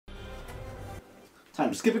Time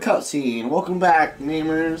to skip a cutscene. Welcome back,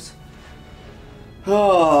 gamers.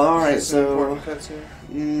 Oh, alright, so...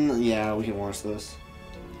 yeah, we can watch this.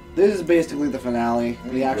 This is basically the finale,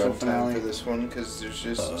 the actual finale. For this one, because there's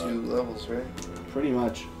just 2 levels, right? Pretty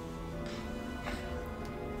much.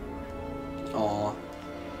 Aw.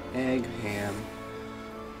 Egg, ham.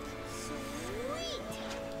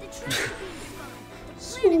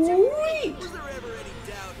 Sweet! Was there ever any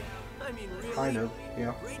doubt? I mean, really? Kind of,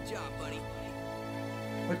 yeah. Great job, buddy.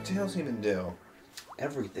 What the hell's he even do?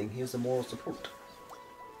 Everything. He has the moral support.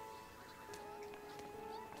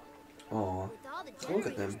 Aw. Look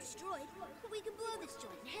at them. We can blow this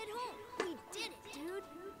joint and head home. We did it, dude.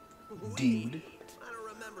 Dude. I don't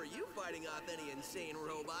remember you fighting off any insane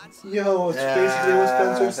robots. Yo, it's basically what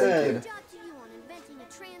Spencer said. Job to you on inventing a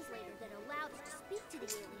translator that allowed us to speak to the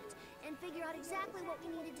aliens and figure out exactly what we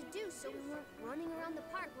needed to do so we weren't running around the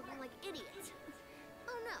park looking like idiots.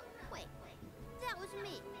 Oh no, wait. That was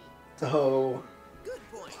me. Oh. Good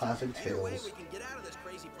point. Classic Either way, tales. we can get out of this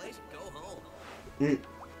crazy place and go home. Looks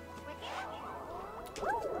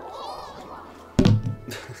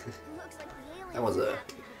like the aliens That was a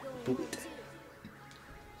happy we're going boot. too.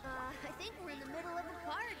 I think we're in the middle of a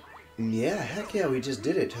party. Yeah, heck yeah, we just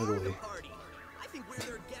did it totally. Party. I think we're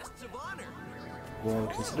their guests of honor. Well,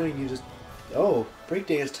 considering you just... Oh, break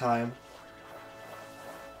dance time.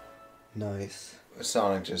 Nice.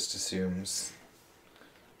 Sonic just assumes.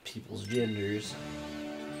 People's genders.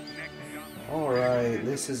 Alright,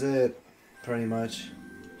 this is it. Pretty much.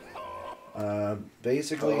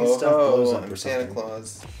 Basically stuff blows up or Santa something.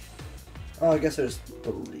 Claus. Oh, I guess there's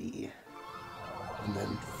 3. And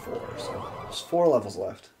then 4, so there's 4 levels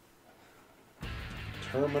left.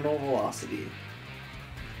 Terminal velocity.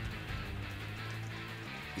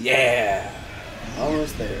 Yeah!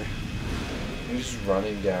 Almost there. He's just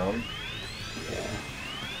running down. Yeah.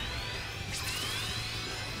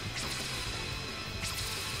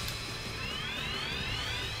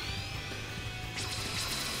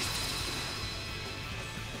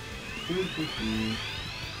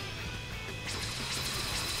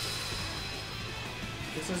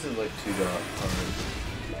 This isn't like too hard.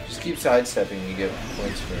 Just keep sidestepping and you get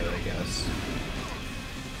points for it, I guess.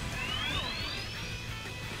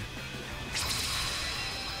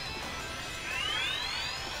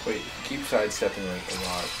 Wait, keep sidestepping like a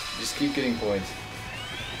lot. Just keep getting points.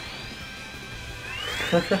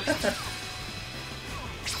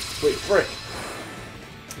 Wait, frick!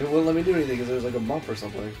 It wouldn't let me do anything because there was like a bump or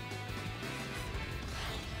something.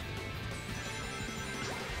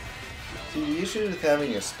 See, the issue with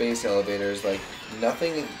having a space elevator is like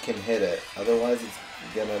nothing can hit it, otherwise it's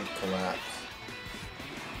gonna collapse.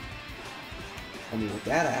 I mean, with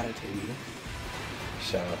that attitude.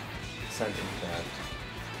 Shut up. Something crap.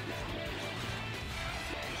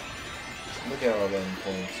 Look at all them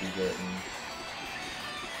points you get.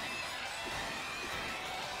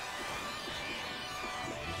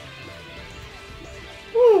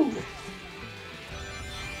 Woo!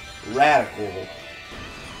 Radical.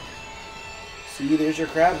 See, there's your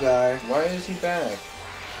crab guy. Why is he back?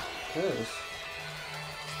 Because.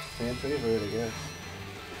 Fan favorite, I guess.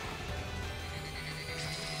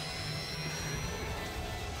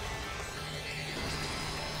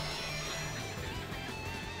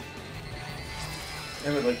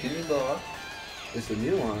 Yeah, but like, didn't he blow up? It's the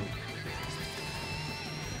new one.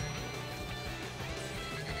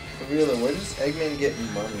 For real though, where does Eggman get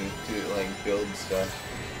money to like build stuff?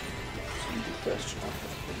 That's a good question.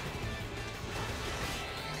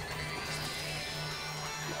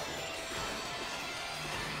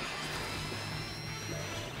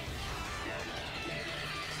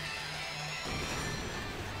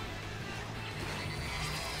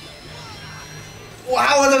 Well,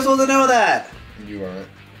 how was I supposed to know that? You aren't.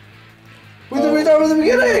 We started from the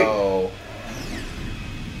beginning! No.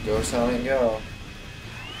 Go Sonic, go.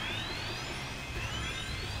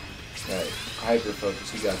 Alright, hyper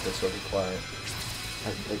focus, you got this, I'll be quiet.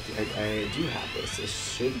 I do have this. This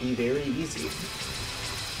should be very easy.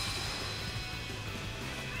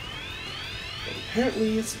 But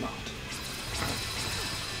apparently it's not.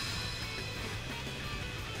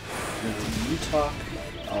 Now you talk,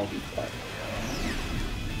 I'll be quiet.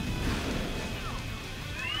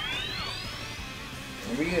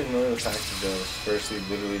 Are we getting one of the facts of those? First, he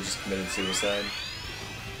literally just committed suicide.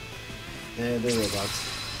 Yeah, they're robots.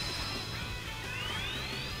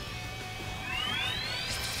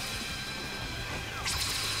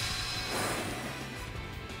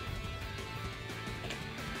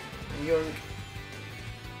 Yoink.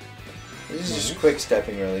 This is just quick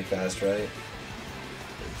stepping really fast, right?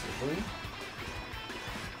 Basically.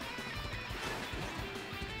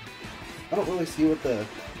 I don't really see what the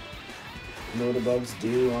Notabugs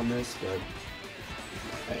do on this, but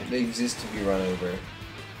They exist to be run over.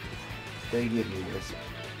 they give me this.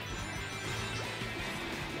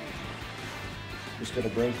 Just gotta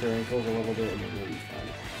break their ankles a little bit and then we'll be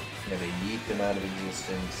fine. Gotta yeet them out of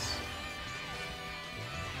existence.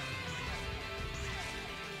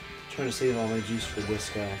 Trying to save all my juice for this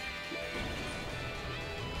guy.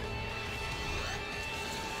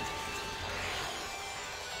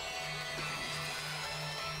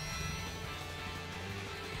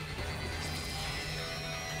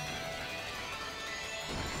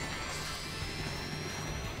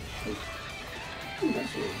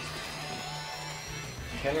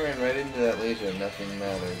 Kind of ran right into that laser and nothing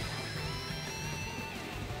mattered.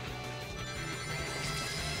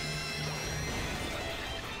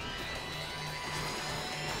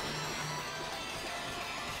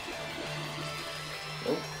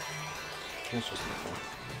 Oh, That's just not fun.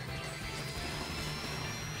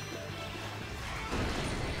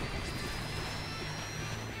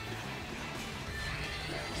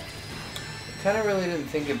 I kind of really didn't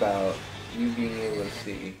think about you being able to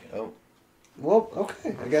see. Oh, Well,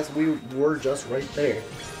 okay. I guess we were just right there.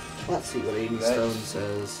 Let's see what 80 That's- Stone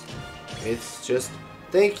says. It's just,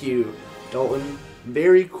 thank you, Dalton.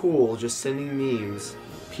 Very cool, just sending memes.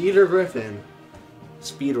 Peter Griffin.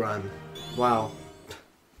 Speedrun. Wow.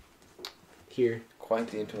 Here. quite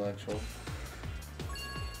the intellectual.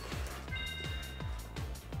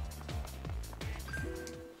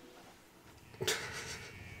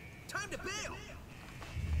 Time to bail.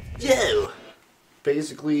 Yo!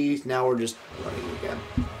 Basically, now we're just running again.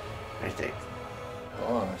 I think.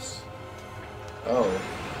 Boss. Oh,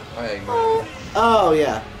 I agree. Oh,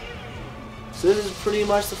 yeah. So this is pretty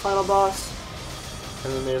much the final boss.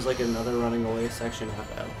 And then there's like another running away section.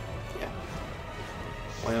 Oh, yeah.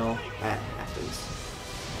 Well, that happens.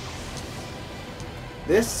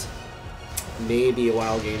 This may be a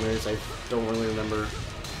while, gamers. I don't really remember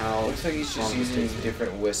how. Looks like he's just long this using takes me.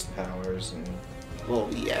 different wisp powers and. Well,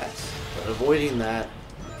 yes. But avoiding that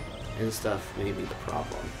and stuff may be the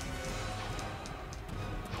problem.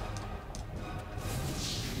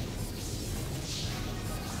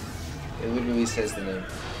 It literally says the name.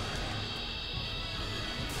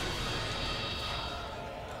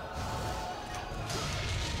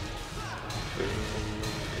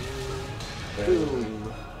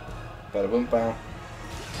 Boom. Bada boom pow.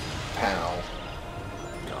 Pow.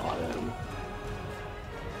 Got him.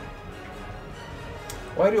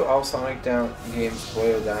 Why do all Sonic games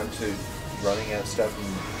boil down to running at stuff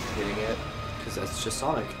and hitting it? Because that's just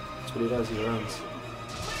Sonic. That's what he does. He runs.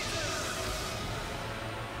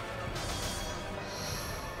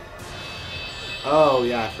 Oh,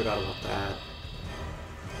 yeah, I forgot about that.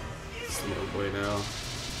 It's no bueno.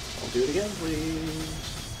 I'll do it again,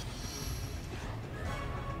 please.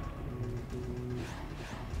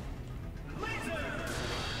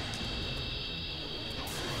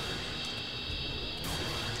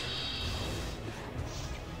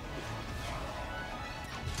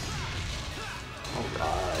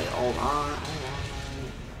 Alright.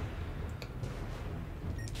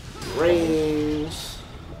 Rings.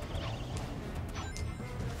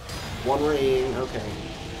 One ring, okay.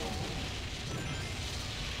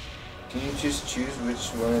 Can you just choose which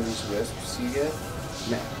one of these wisps you get?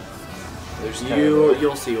 No. There's kind of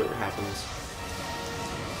You'll see what happens.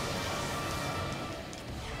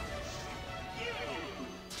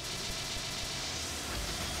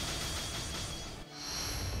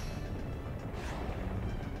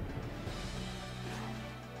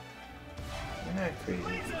 You're not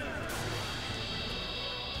crazy.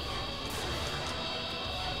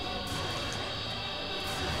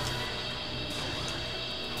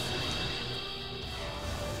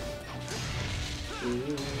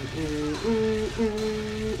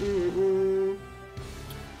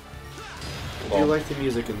 I do like the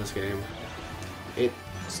music in this game. It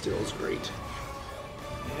still is great.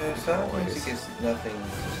 Yeah, Sonic Always. music is nothing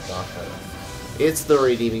to scoff at. It's the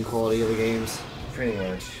redeeming quality of the games. Pretty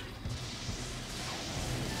much.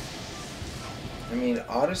 I mean,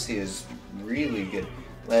 Odyssey is really good.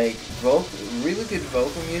 Like, really good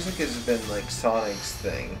vocal music has been like Sonic's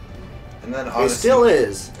thing. And then Odyssey. It still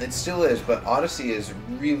is. It still is, but Odyssey is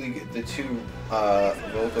really good. The two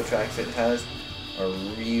vocal tracks it has are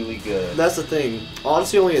really good. That's the thing.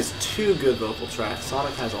 Odyssey only has 2 good vocal tracks.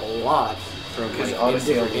 Sonic has a lot from Because like, in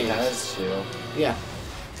Odyssey different only games. has 2. Yeah.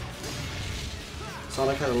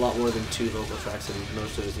 Sonic has a lot more than 2 vocal tracks in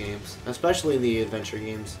most of his games, especially in the adventure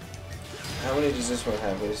games. How many does this one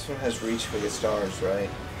have? Well, this one has Reach for the Stars, right?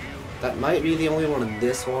 That might be the only one in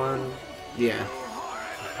this one. Yeah.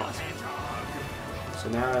 Possibly. So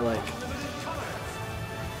now I like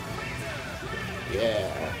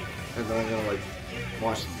Yeah. And then I'm gonna like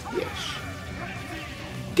watch this.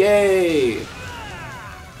 Gay!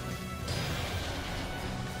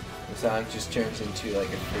 Sonic just turns into like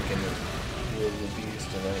a freaking little beast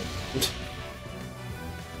tonight.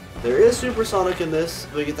 There is Supersonic in this,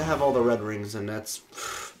 but you get to have all the red rings, and that's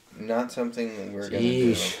not something we're gonna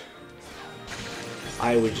do.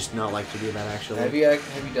 I would just not like to do that, actually. Have you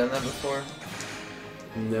done that before?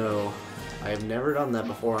 No, I have never done that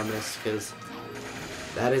before on this, because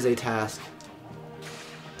that is a task.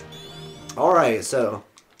 Alright, so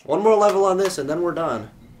one more level on this, and then we're done.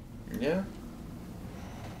 Yeah.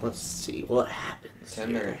 Let's see what happens.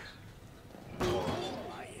 Tender. Who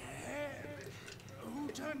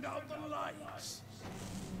turned out the lights?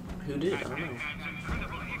 Who did? I don't know.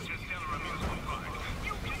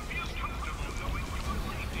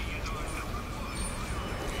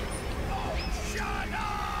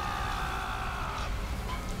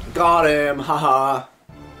 Got him, haha.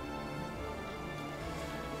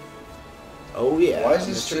 Oh yeah. Why is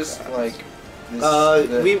this Mr. just Krabs. like?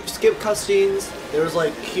 This, we skipped cutscenes. There was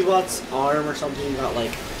like Cubot's arm or something got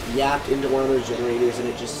like yapped into one of those generators, and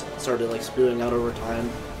it just started like spewing out over time.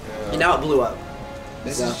 And now it blew up.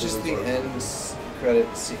 This is just the end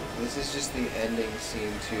credit scene. This is just the ending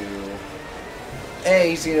scene to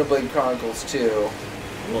A, Xenoblade Chronicles 2,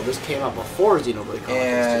 Well, this came out before Xenoblade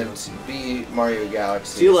Chronicles 2. and B, Mario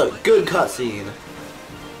Galaxy. See, look, good cutscene.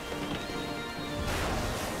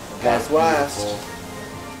 That's Blast. beautiful.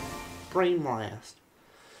 Brain Blast.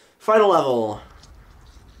 Final level.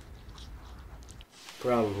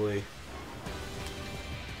 Probably.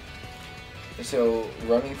 So,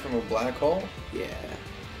 running from a black hole? Yeah.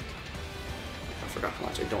 I forgot how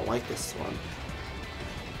much I don't like this one.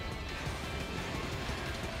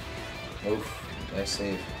 Oof, nice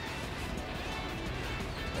save.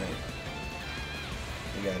 Right.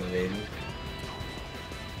 You got it, Aiden.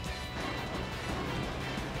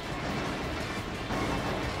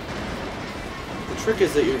 The trick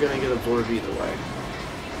is that you're gonna get absorbed either way.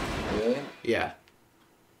 Really? Yeah.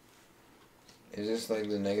 Is this like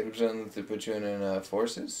the negative zone that they put you in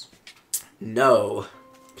Forces? No.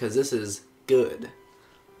 Because this is good.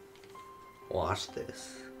 Watch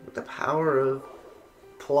this. With the power of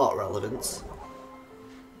plot relevance.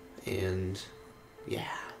 And yeah.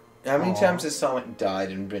 How many Aw. times has Sonic died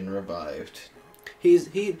and been revived? He's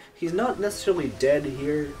not necessarily dead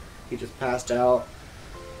here. He just passed out.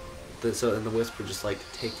 And the Whisper just like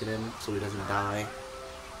taking him so he doesn't die.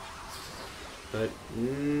 But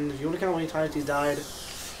if you want to count how many times he's died,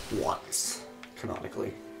 once,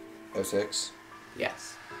 canonically. 06?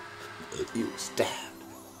 Yes. He was stabbed.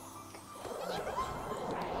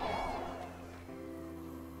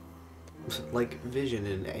 Like Vision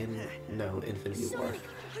in Infinity War. Sonic,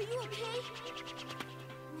 are you okay?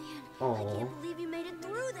 Man, I Aw. can't believe you made it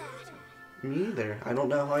through that. Me either. I don't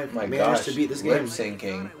know how I My managed gosh, to beat this lip game.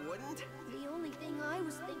 syncing. I wouldn't. The only thing I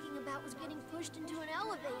was thinking about was getting pushed into an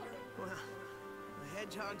elevator. Well, the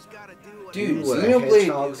hedgehog's gotta do what Dude, What a Xenoblade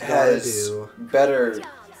hedgehog's gotta has do. better Job,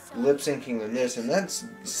 son. lip syncing than this, and that's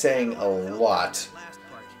saying a lot. last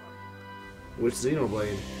part. Which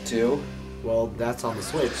Xenoblade? Too? Well, that's on the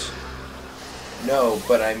Switch. No,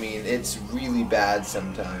 but I mean, it's really bad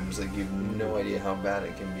sometimes. Like, you have no idea how bad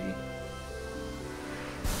it can be.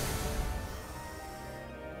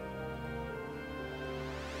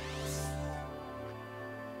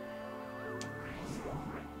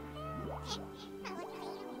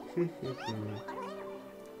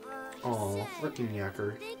 Oh, Say, freaking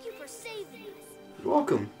yacker. thank you for saving us. You're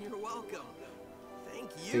welcome. You're welcome. Thank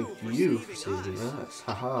you Thank you for saving us.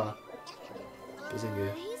 Haha.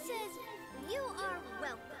 Bazinga. He says you are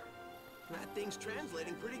welcome. That thing's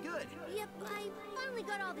translating pretty good. Yep, I finally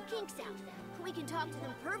got all the kinks out. We can talk to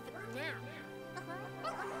them perfectly now.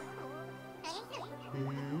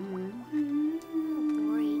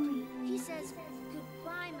 Great. He says,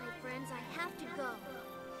 goodbye, my friends. I have to go.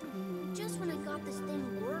 Just when I got this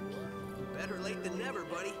thing working. Better late than never,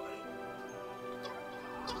 buddy.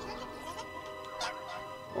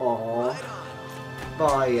 Aw. Right on.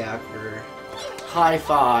 Bye, yacker. High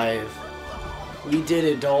five. We did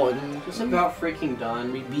it, Dalton. It's about freaking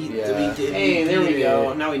done. We beat. Yeah. We did. Hey, there beat we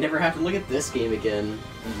go. it. Now we never have to look at this game again.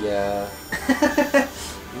 Yeah.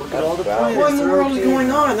 Look at all the Wow. planets. What in the they're world is okay going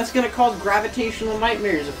now. on? That's gonna cause gravitational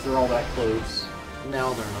nightmares if they're all that close.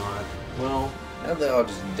 No, they're not. Well, Now they all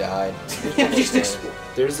just died. just explode.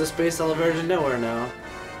 There's the space elevator to nowhere now.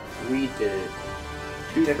 We did it.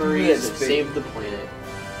 Two Technically, furries it's that big. saved the planet.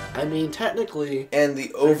 I mean, technically, And the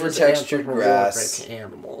they're just over-textured grass. anthropomorphic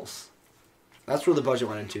animals. That's where the budget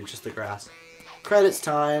went into, just the grass. Credits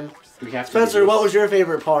time. We have to Spencer, do what this. was your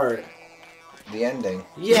favorite part? The ending.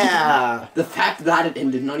 Yeah. The fact that it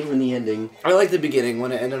ended, not even the ending. I like the beginning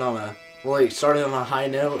when it ended on a, well, it started on a high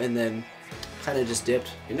note and then kind of just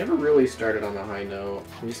dipped. It never really started on a high note.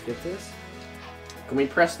 Can we skip this? Can we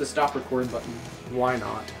press the stop record button? Why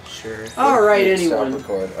not? Sure. Alright, Stop anyone.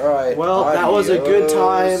 record. Alright. Well, that was a good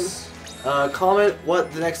time. adios. Comment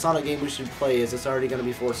what the next Sonic game we should play is. It's already going to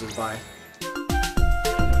be Forces by.